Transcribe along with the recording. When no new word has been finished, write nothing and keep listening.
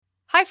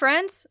Hi,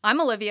 friends. I'm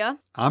Olivia.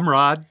 I'm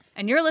Rod.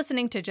 And you're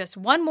listening to Just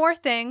One More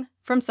Thing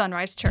from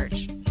Sunrise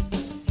Church.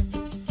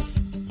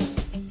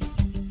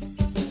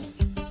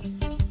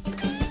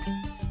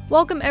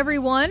 Welcome,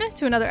 everyone,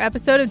 to another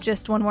episode of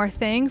Just One More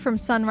Thing from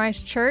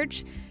Sunrise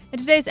Church. In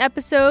today's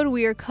episode,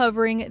 we are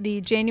covering the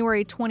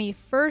January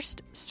 21st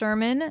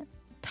sermon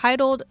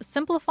titled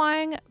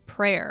Simplifying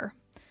Prayer.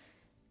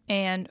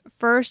 And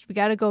first, we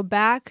got to go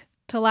back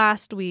to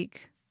last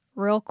week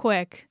real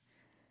quick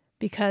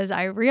because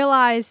I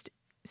realized,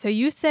 so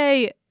you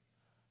said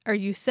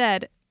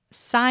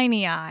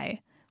Sinai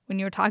when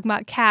you were talking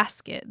about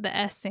casket. The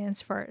S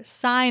stands for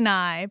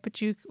Sinai,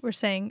 but you were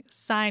saying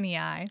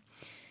Sinai.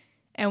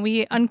 And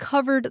we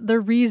uncovered the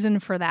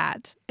reason for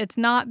that. It's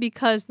not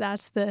because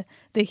that's the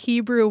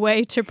Hebrew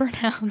way to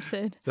pronounce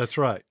it. That's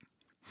right.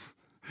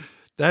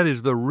 That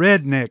is the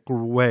redneck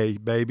way,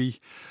 baby.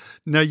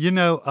 Now,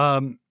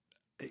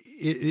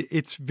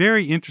 it's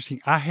very interesting.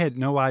 I had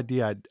no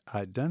idea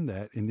I'd done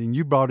that. And then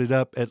you brought it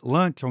up at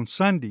lunch on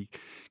Sunday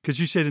because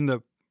you said in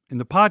the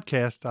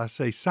podcast, I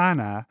say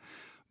Sinai.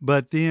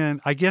 But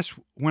then I guess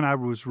when I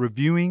was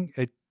reviewing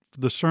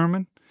the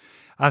sermon,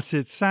 I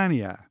said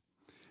Sinai.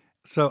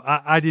 So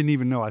I didn't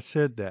even know I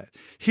said that.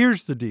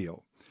 Here's the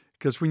deal.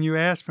 Because when you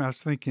asked me, I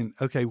was thinking,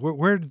 okay,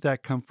 where did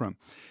that come from?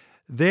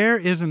 There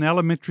is an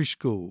elementary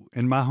school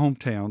in my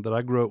hometown that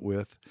I grew up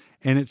with,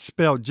 and it's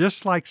spelled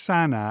just like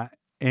Sinai,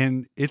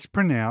 and it's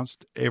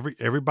pronounced,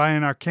 everybody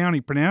in our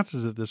county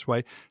pronounces it this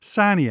way,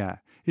 Sinai.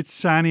 It's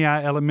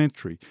Sinai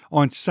Elementary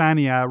on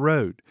Sinai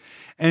Road.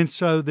 And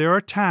so there are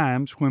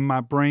times when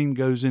my brain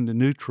goes into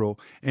neutral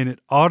and it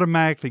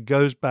automatically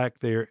goes back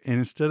there, and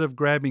instead of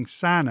grabbing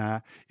Sinai,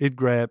 it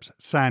grabs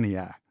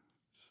Sinai.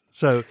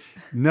 So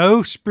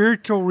no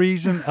spiritual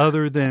reason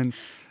other than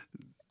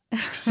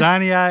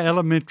Sinai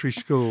Elementary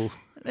School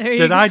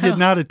that I did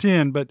not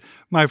attend, but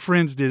my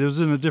friends did. It was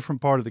in a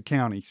different part of the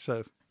county.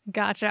 So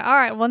gotcha. All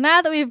right. Well,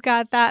 now that we've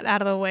got that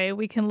out of the way,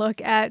 we can look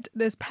at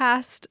this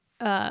past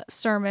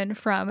sermon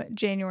from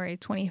January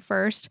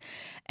 21st.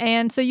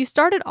 And so you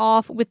started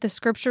off with the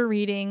scripture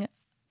reading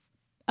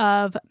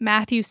of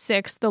Matthew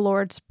 6, the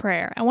Lord's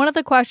Prayer. And one of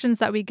the questions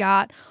that we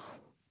got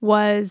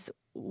was,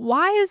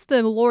 why is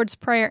the Lord's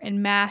Prayer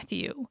in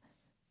Matthew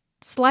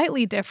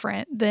slightly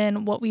different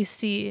than what we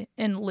see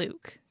in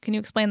Luke? Can you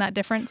explain that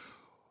difference?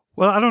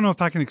 Well, I don't know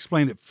if I can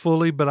explain it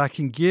fully, but I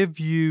can give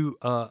you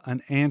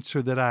an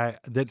answer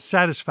that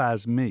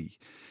satisfies me.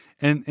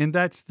 And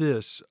that's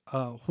this.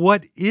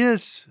 What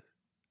is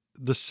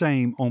the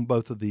same on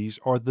both of these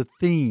are the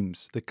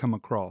themes that come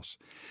across.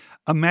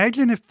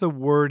 Imagine if the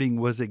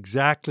wording was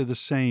exactly the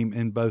same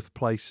in both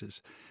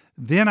places.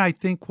 Then I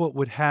think what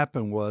would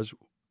happen was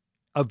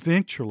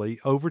eventually,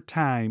 over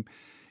time,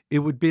 it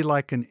would be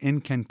like an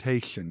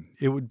incantation.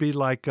 It would be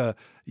like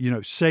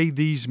say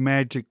these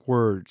magic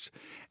words.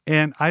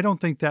 And I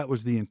don't think that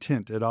was the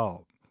intent at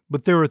all.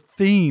 But there are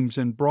themes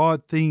and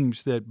broad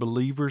themes that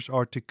believers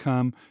are to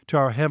come to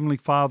our Heavenly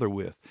Father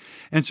with.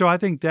 And so I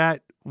think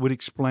that would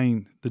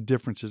explain the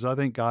differences. I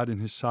think God in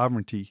His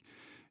sovereignty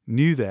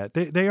knew that.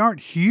 They aren't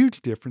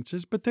huge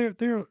differences, but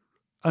they're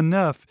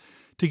enough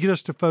to get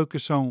us to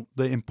focus on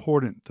the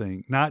important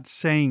thing, not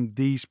saying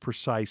these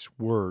precise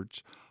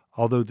words,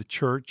 although the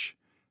church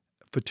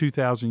for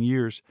 2,000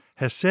 years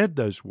has said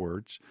those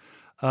words.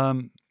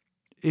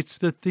 It's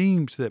the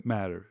themes that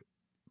matter.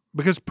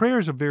 Because prayer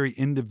is a very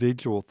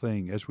individual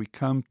thing as we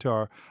come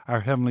to our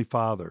Heavenly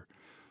Father.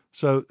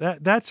 So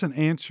that's an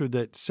answer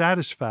that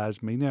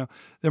satisfies me. Now,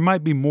 there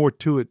might be more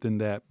to it than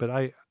that, but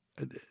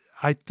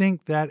I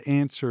think that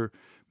answer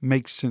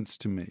makes sense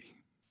to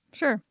me.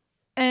 Sure.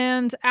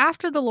 And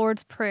after the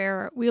Lord's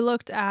Prayer, we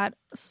looked at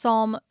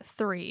Psalm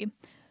 3,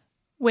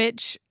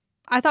 which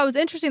I thought was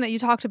interesting that you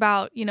talked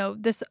about,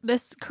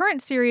 this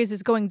current series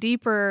is going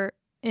deeper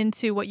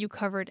into what you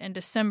covered in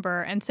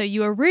December. And so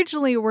you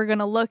originally were going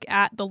to look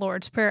at the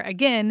Lord's Prayer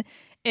again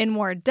in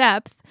more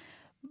depth,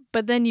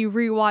 but then you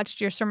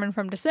rewatched your sermon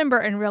from December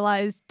and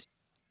realized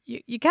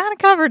you kind of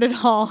covered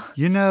it all.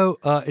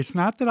 It's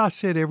not that I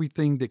said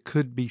everything that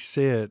could be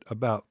said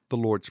about the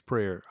Lord's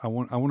Prayer. I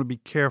want to be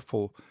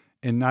careful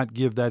and not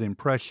give that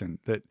impression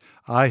that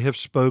I have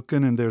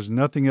spoken and there's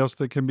nothing else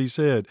that can be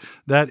said.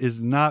 That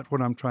is not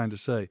what I'm trying to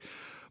say.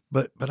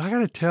 But I got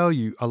to tell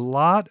you, a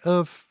lot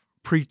of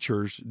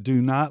preachers do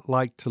not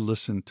like to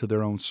listen to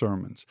their own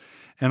sermons.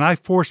 And I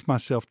forced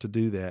myself to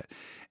do that.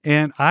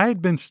 And I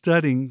had been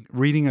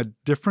reading a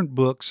different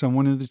book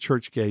someone in the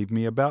church gave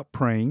me about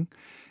praying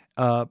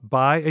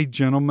by a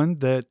gentleman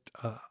that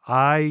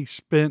I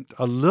spent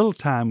a little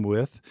time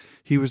with.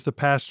 He was the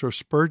pastor of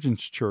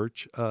Spurgeon's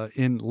Church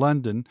in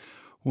London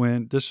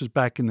when this was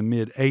back in the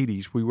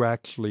mid-'80s. We were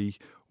actually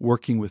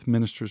working with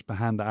ministers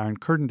behind the Iron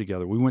Curtain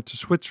together. We went to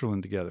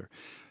Switzerland together.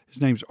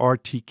 His name's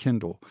R.T.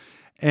 Kendall.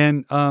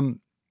 And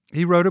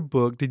he wrote a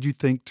book, Did You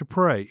Think to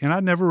Pray? And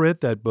I'd never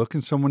read that book,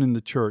 and someone in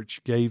the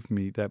church gave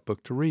me that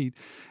book to read.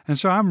 And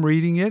so I'm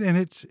reading it, and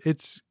it's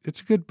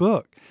a good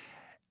book.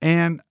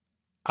 And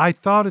I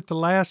thought at the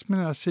last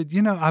minute, I said,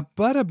 I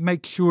better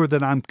make sure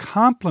that I'm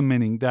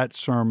complimenting that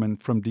sermon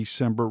from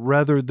December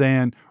rather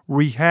than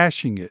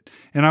rehashing it.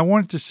 And I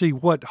wanted to see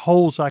what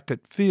holes I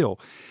could fill.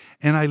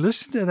 And I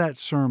listened to that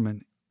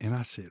sermon and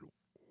I said,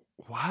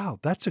 wow,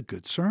 that's a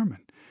good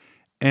sermon.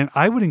 And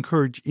I would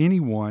encourage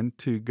anyone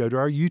to go to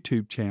our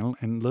YouTube channel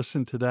and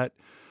listen to that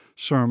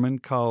sermon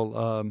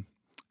called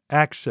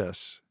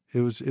Access.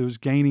 It was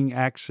Gaining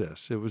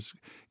Access. It was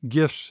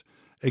Gifts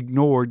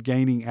Ignored,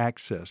 Gaining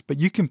Access. But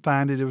you can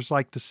find it. It was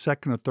like the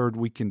second or third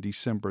week in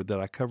December that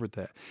I covered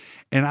that.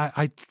 And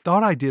I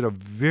thought I did a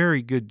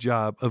very good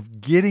job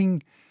of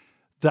getting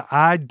the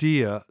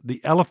idea, the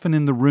elephant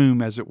in the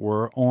room, as it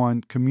were,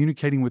 on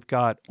communicating with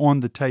God on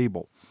the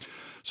table.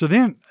 So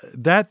then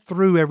that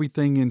threw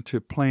everything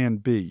into plan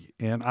B.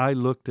 And I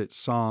looked at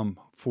Psalm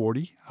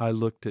 40. I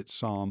looked at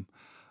Psalm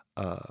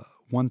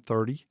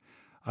 130.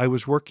 I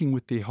was working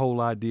with the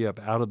whole idea of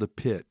out of the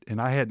pit. And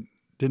I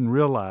didn't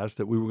realize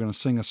that we were going to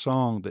sing a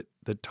song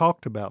that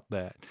talked about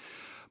that.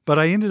 But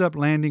I ended up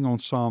landing on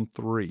Psalm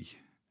 3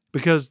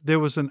 because there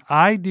was an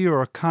idea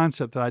or a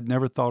concept that I'd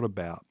never thought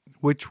about,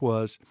 which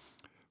was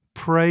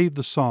pray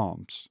the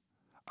Psalms.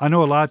 I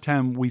know a lot of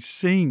time we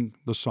sing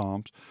the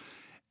Psalms,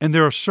 and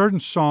there are certain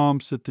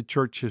Psalms that the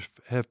church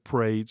have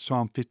prayed,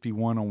 Psalm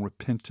 51 on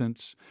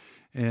repentance,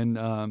 and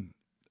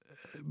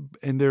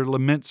their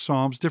lament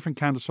Psalms, different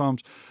kind of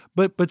Psalms.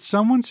 But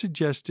someone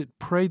suggested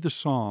pray the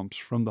Psalms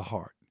from the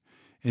heart.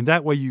 And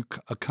that way you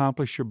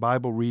accomplish your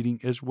Bible reading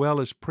as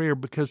well as prayer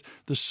because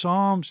the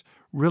Psalms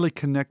really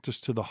connect us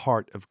to the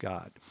heart of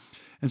God.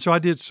 And so I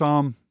did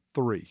Psalm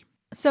 3.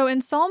 So in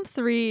Psalm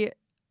 3,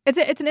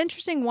 it's an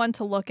interesting one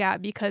to look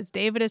at because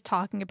David is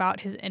talking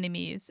about his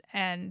enemies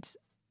and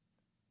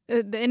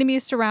the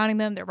enemies surrounding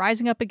them. They're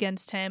rising up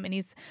against him and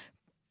he's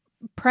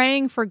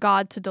praying for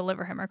God to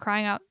deliver him or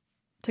crying out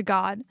to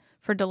God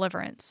for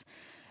deliverance.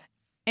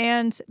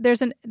 And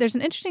there's an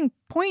interesting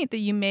point that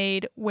you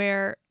made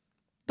where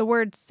the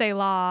word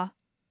Selah,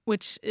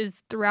 which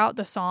is throughout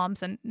the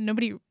Psalms, and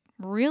nobody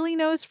really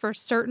knows for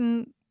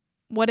certain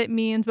what it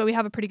means, but we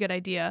have a pretty good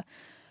idea.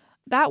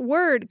 That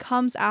word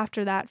comes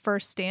after that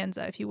first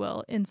stanza, if you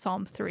will, in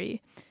Psalm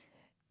 3.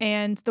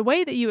 And the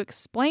way that you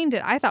explained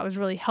it, I thought was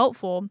really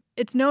helpful.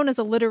 It's known as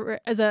a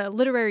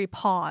literary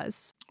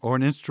pause. Or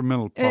an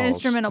instrumental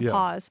pause.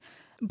 Pause.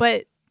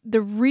 But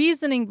the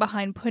reasoning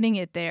behind putting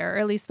it there, or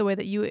at least the way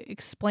that you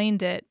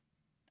explained it,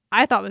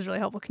 I thought was really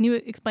helpful. Can you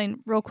explain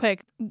real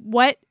quick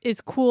what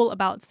is cool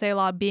about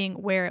Selah being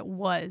where it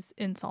was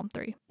in Psalm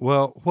 3?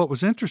 Well, what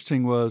was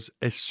interesting was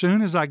as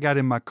soon as I got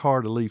in my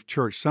car to leave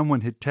church,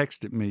 someone had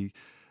texted me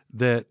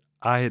that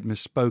I had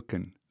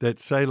misspoken, that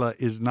Selah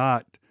is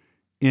not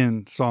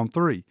in Psalm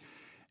 3.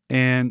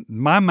 And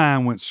my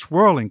mind went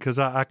swirling because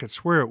I could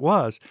swear it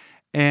was.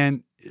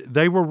 And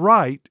they were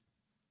right.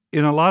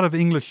 In a lot of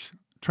English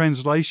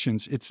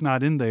translations, it's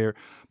not in there.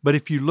 But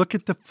if you look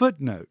at the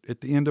footnote at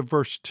the end of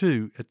verse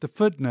 2, at the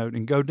footnote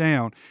and go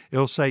down,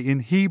 it'll say in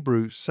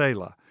Hebrew,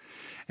 Selah.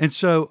 And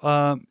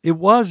so it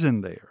was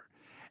in there.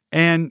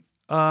 And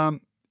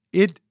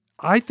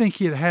I think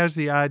it has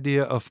the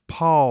idea of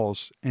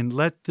pause and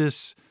let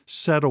this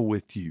settle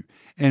with you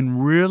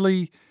and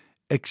really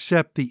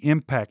accept the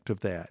impact of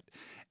that.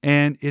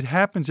 And it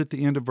happens at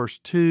the end of verse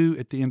 2,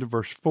 at the end of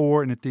verse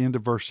 4, and at the end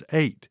of verse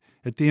 8,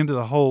 at the end of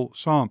the whole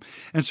psalm.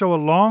 And so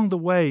along the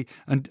way,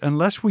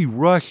 unless we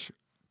rush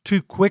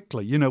too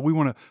quickly, we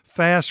want to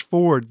fast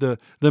forward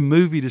the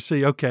movie to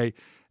see, okay,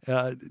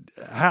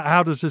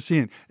 how does this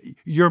end?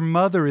 Your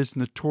mother is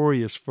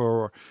notorious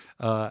for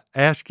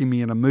asking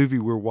me in a movie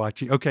we're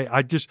watching, okay,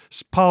 I just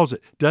pause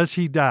it. Does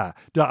he die?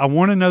 I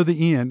want to know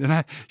the end.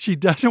 And she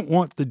doesn't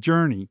want the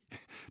journey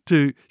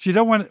she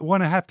don't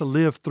want to have to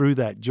live through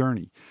that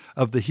journey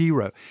of the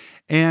hero.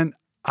 And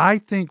I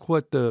think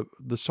what the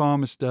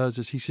psalmist does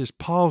is he says,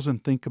 pause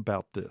and think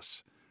about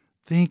this.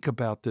 Think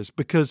about this.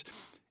 Because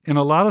in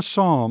a lot of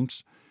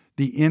psalms,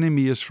 the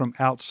enemy is from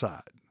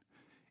outside.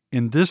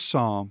 In this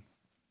psalm,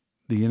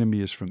 the enemy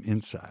is from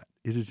inside.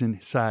 It is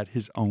inside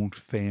his own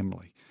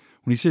family.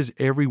 When he says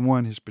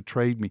everyone has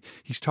betrayed me,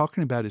 he's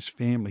talking about his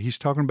family. He's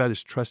talking about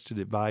his trusted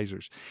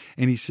advisors.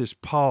 And he says,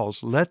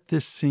 pause, let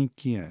this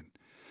sink in.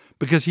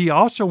 Because he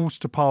also wants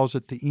to pause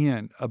at the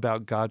end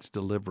about God's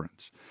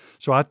deliverance.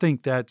 So I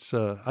think that's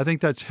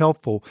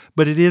helpful.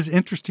 But it is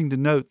interesting to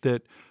note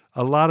that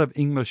a lot of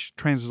English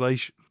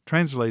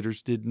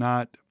translators did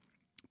not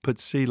put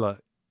Selah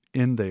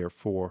in there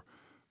for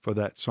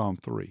that Psalm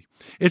 3.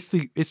 It's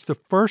the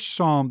first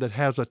psalm that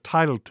has a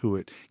title to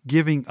it,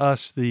 giving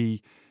us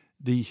the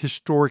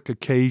historic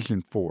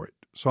occasion for it.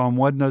 Psalm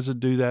 1 doesn't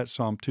do that.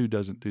 Psalm 2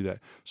 doesn't do that.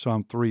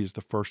 Psalm 3 is the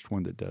first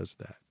one that does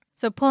that.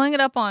 So pulling it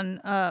up on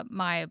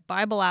my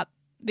Bible app,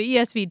 the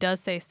ESV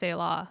does say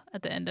Selah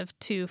at the end of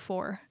 2,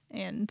 4,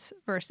 and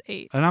verse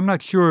 8. And I'm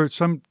not sure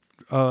some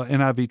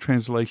NIV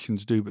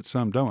translations do, but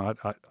some don't.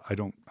 I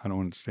don't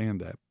understand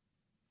that.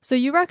 So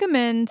you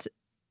recommend,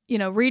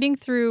 reading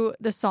through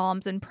the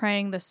Psalms and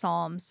praying the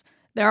Psalms.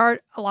 There are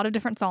a lot of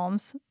different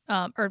Psalms,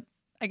 or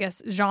I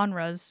guess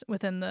genres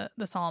within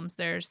the Psalms.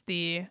 There's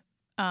the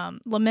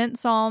lament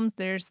psalms,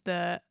 there's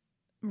the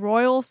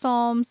royal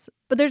psalms,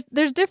 but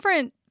there's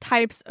different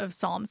types of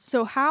psalms.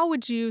 So how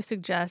would you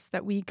suggest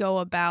that we go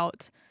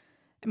about?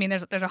 I mean,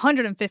 there's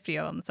 150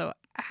 of them. So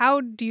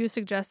how do you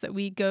suggest that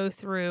we go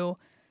through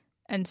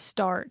and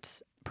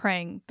start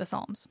praying the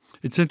psalms?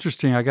 It's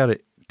interesting. I got a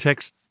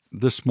text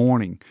this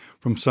morning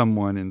from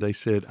someone, and they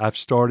said, I've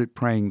started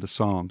praying the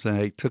psalms, and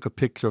they took a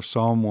picture of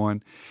Psalm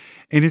 1,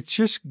 and it's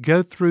just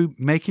go through,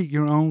 make it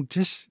your own,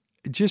 just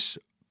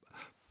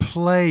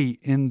play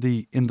in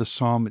the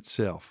psalm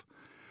itself.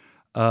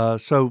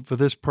 So for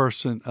this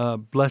person,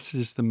 blessed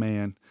is the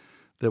man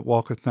that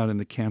walketh not in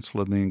the counsel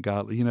of the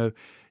ungodly. You know,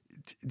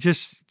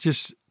 just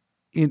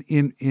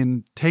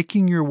in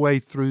taking your way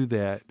through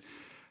that,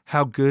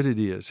 how good it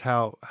is,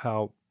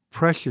 how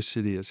precious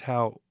it is,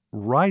 how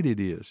right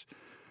it is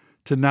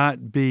to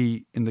not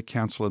be in the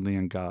counsel of the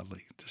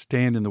ungodly, to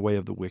stand in the way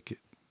of the wicked,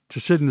 to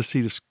sit in the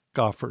seat of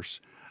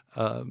scoffers,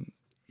 and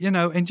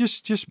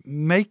just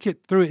make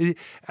it through.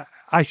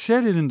 I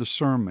said it in the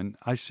sermon.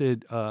 I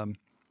said,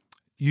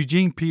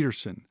 Eugene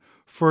Peterson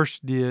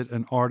first did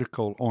an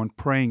article on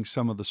praying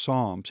some of the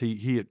Psalms.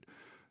 He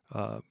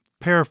had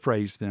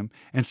paraphrased them,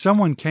 and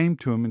someone came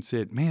to him and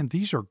said, man,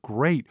 these are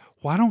great.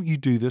 Why don't you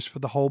do this for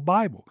the whole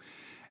Bible?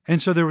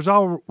 And so there was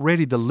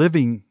already the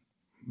Living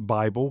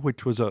Bible,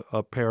 which was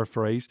a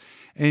paraphrase,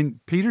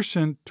 and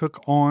Peterson took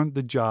on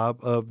the job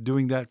of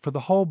doing that for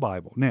the whole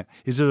Bible. Now,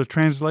 is it a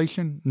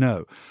translation?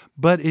 No.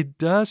 But it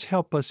does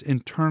help us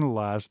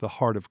internalize the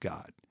heart of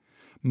God.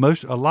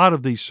 A lot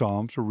of these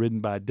Psalms were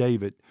written by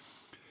David,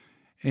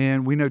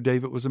 and we know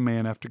David was a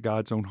man after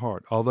God's own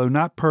heart. Although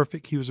not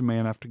perfect, he was a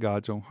man after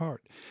God's own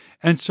heart.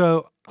 And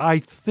so I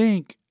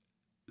think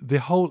the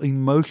whole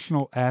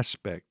emotional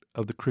aspect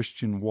of the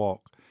Christian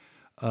walk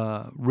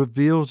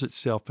reveals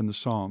itself in the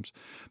Psalms.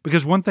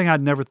 Because one thing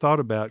I'd never thought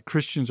about,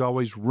 Christians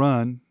always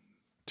run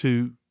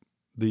to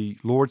the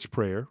Lord's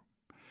Prayer,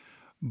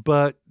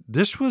 but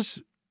this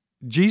was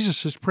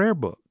Jesus' prayer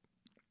book.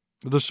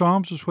 The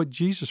Psalms is what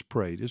Jesus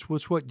prayed. It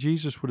was what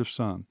Jesus would have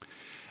sung.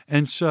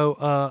 And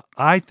so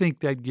I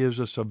think that gives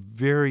us a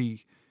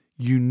very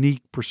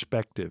unique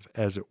perspective,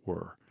 as it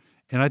were.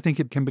 And I think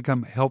it can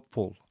become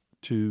helpful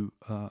to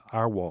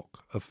our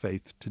walk of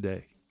faith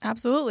today.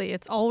 Absolutely.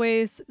 It's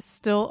always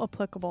still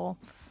applicable.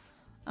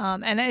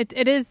 And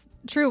it is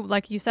true.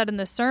 Like you said in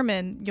the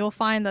sermon, you'll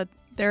find that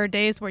there are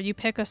days where you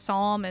pick a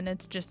psalm and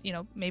it's just,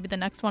 maybe the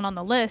next one on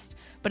the list,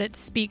 but it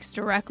speaks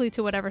directly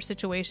to whatever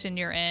situation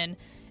you're in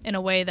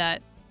a way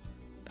that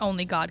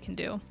only God can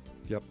do.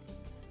 Yep.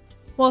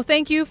 Well,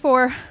 thank you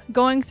for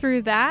going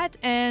through that.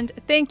 And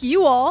thank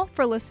you all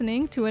for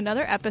listening to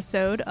another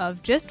episode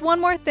of Just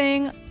One More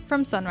Thing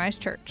from Sunrise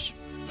Church.